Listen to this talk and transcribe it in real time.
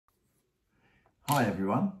Hi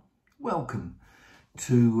everyone, welcome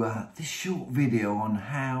to this short video on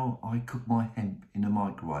how I cook my hemp in a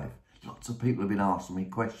microwave. Lots of people have been asking me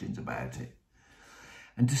questions about it.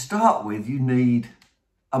 And to start with, you need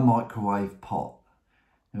a microwave pot.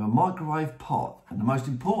 Now, a microwave pot, and the most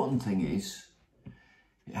important thing is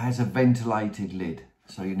it has a ventilated lid.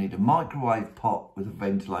 So you need a microwave pot with a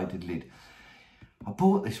ventilated lid. I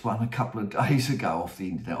bought this one a couple of days ago off the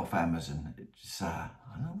internet, off Amazon. It's, I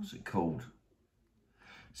don't know, what's it called?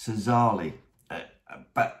 Sazali,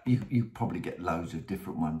 but you probably get loads of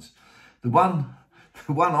different ones. The one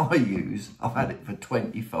I use, I've had it for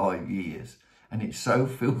 25 years and it's so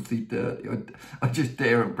filthy dirty. I just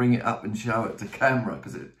daren't bring it up and show it to camera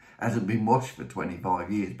because it hasn't been washed for 25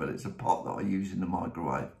 years, but it's a pot that I use in the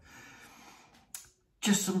microwave.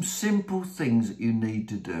 Just some simple things that you need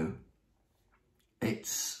to do.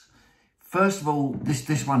 It's, first of all,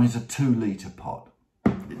 this one is a 2-litre pot.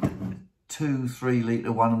 2, 3 litre,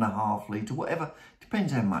 1.5 litre, whatever.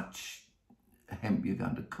 Depends how much hemp you're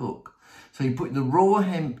going to cook. So you put the raw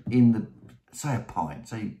hemp in the, say a pint.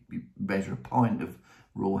 Say you measure a pint of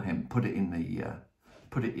raw hemp. Put it in the,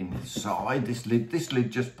 put it inside. This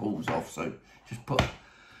lid just pulls off. So just put a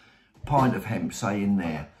pint of hemp, say, in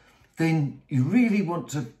there. Then you really want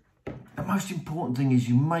to. The most important thing is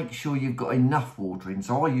you make sure you've got enough water in.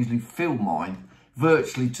 So I usually fill mine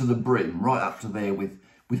virtually to the brim, right up to there with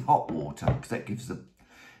hot water, because that gives the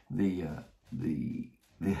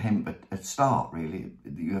hemp a start, really.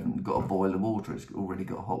 You haven't got a boil of water, it's already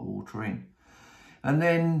got hot water in. And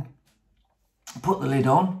then put the lid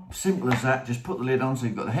on, simple as that. Just put the lid on, so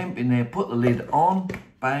you've got the hemp in there, put the lid on,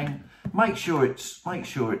 bang. Make sure it's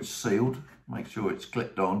sealed, make sure it's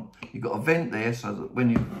clipped on. You've got a vent there so that when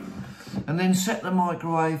you, and then set the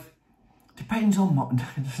microwave. Depends on,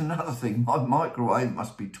 there's another thing, my microwave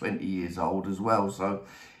must be 20 years old as well, so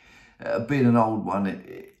being an old one,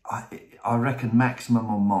 I reckon maximum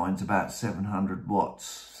on mine's about 700 watts,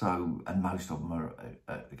 so, and most of them are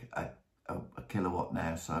a kilowatt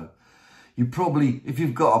now, so you probably, if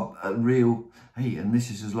you've got a real, hey, and this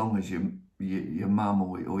is as long as your mum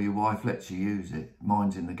or your wife lets you use it.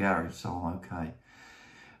 Mine's in the garage, so I'm okay.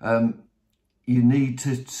 You need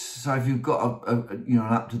to, so if you've got an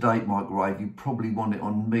up-to-date microwave, you probably want it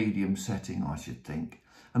on medium setting, I should think.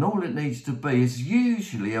 And all it needs to be is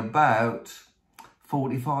usually about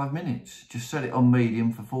 45 minutes. Just set it on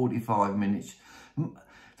medium for 45 minutes.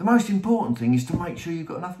 The most important thing is to make sure you've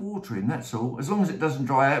got enough water in, that's all. As long as it doesn't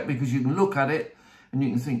dry out, because you can look at it and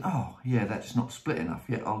you can think, oh yeah, that's not split enough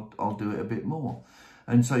yet, I'll do it a bit more.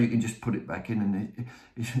 And so you can just put it back in, and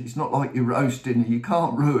it's not like you're roasting, you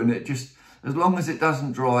can't ruin it. Just as long as it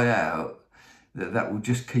doesn't dry out, that will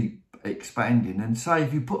just keep expanding. And say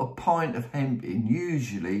if you put a pint of hemp in,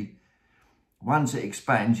 usually once it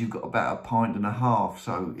expands, you've got about 1.5 pints.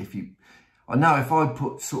 So I know if I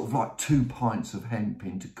put sort of like 2 pints of hemp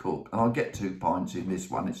in to cook, and I'll get 2 pints in this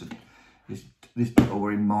one,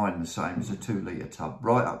 or in mine the same, it's a 2-litre tub,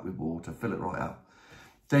 right up with water, fill it right up.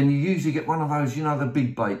 Then you usually get one of those, the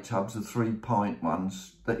big bake tubs, the 3-pint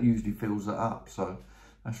ones, that usually fills it up. So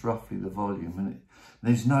that's roughly the volume, and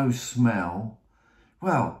there's no smell.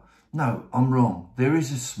 Well, no, I'm wrong. There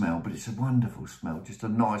is a smell, but it's a wonderful smell, just a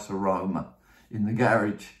nice aroma in the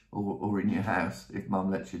garage or in your house, if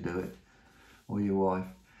mum lets you do it, or your wife.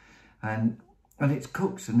 And it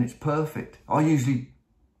cooks and it's perfect. I usually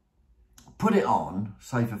put it on,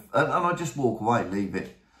 and I just walk away, leave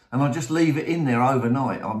it. And I just leave it in there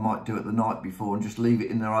overnight. I might do it the night before and just leave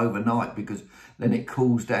it in there overnight, because then it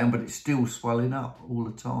cools down, but it's still swelling up all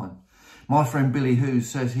the time. My friend Billy Hughes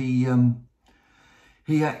says he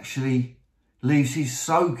actually leaves his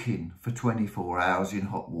soaking for 24 hours in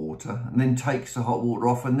hot water and then takes the hot water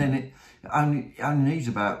off, and then it only needs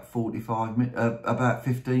about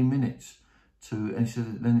 15 minutes and he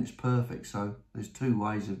said then it's perfect. So there's 2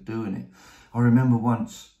 ways of doing it. I remember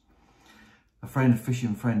once, a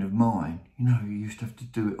fishing friend of mine, he used to have to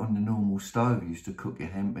do it on the normal stove. He used to cook your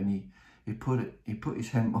hemp, and he put his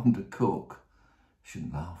hemp on to cook.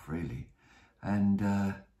 Shouldn't laugh, really. And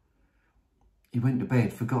he went to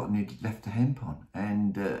bed, forgotten he'd left the hemp on.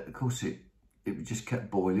 And of course it just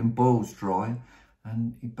kept boiling, boils dry,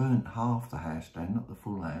 and he burnt half the house down, not the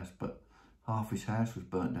full house, but half his house was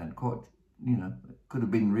burnt down. Quite, it could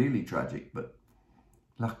have been really tragic, but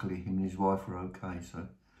luckily him and his wife were okay, so.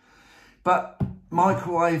 But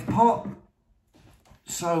microwave pot,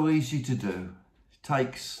 so easy to do.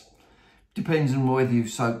 Depends on whether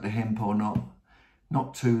you've soaked the hemp or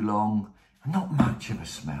not too long, not much of a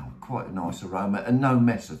smell, quite a nice aroma, and no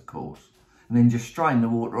mess, of course. And then just strain the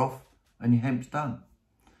water off and your hemp's done.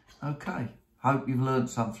 Okay, hope you've learned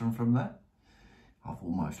something from that. I've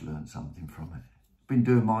almost learned something from it. Been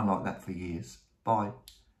doing mine like that for years. Bye.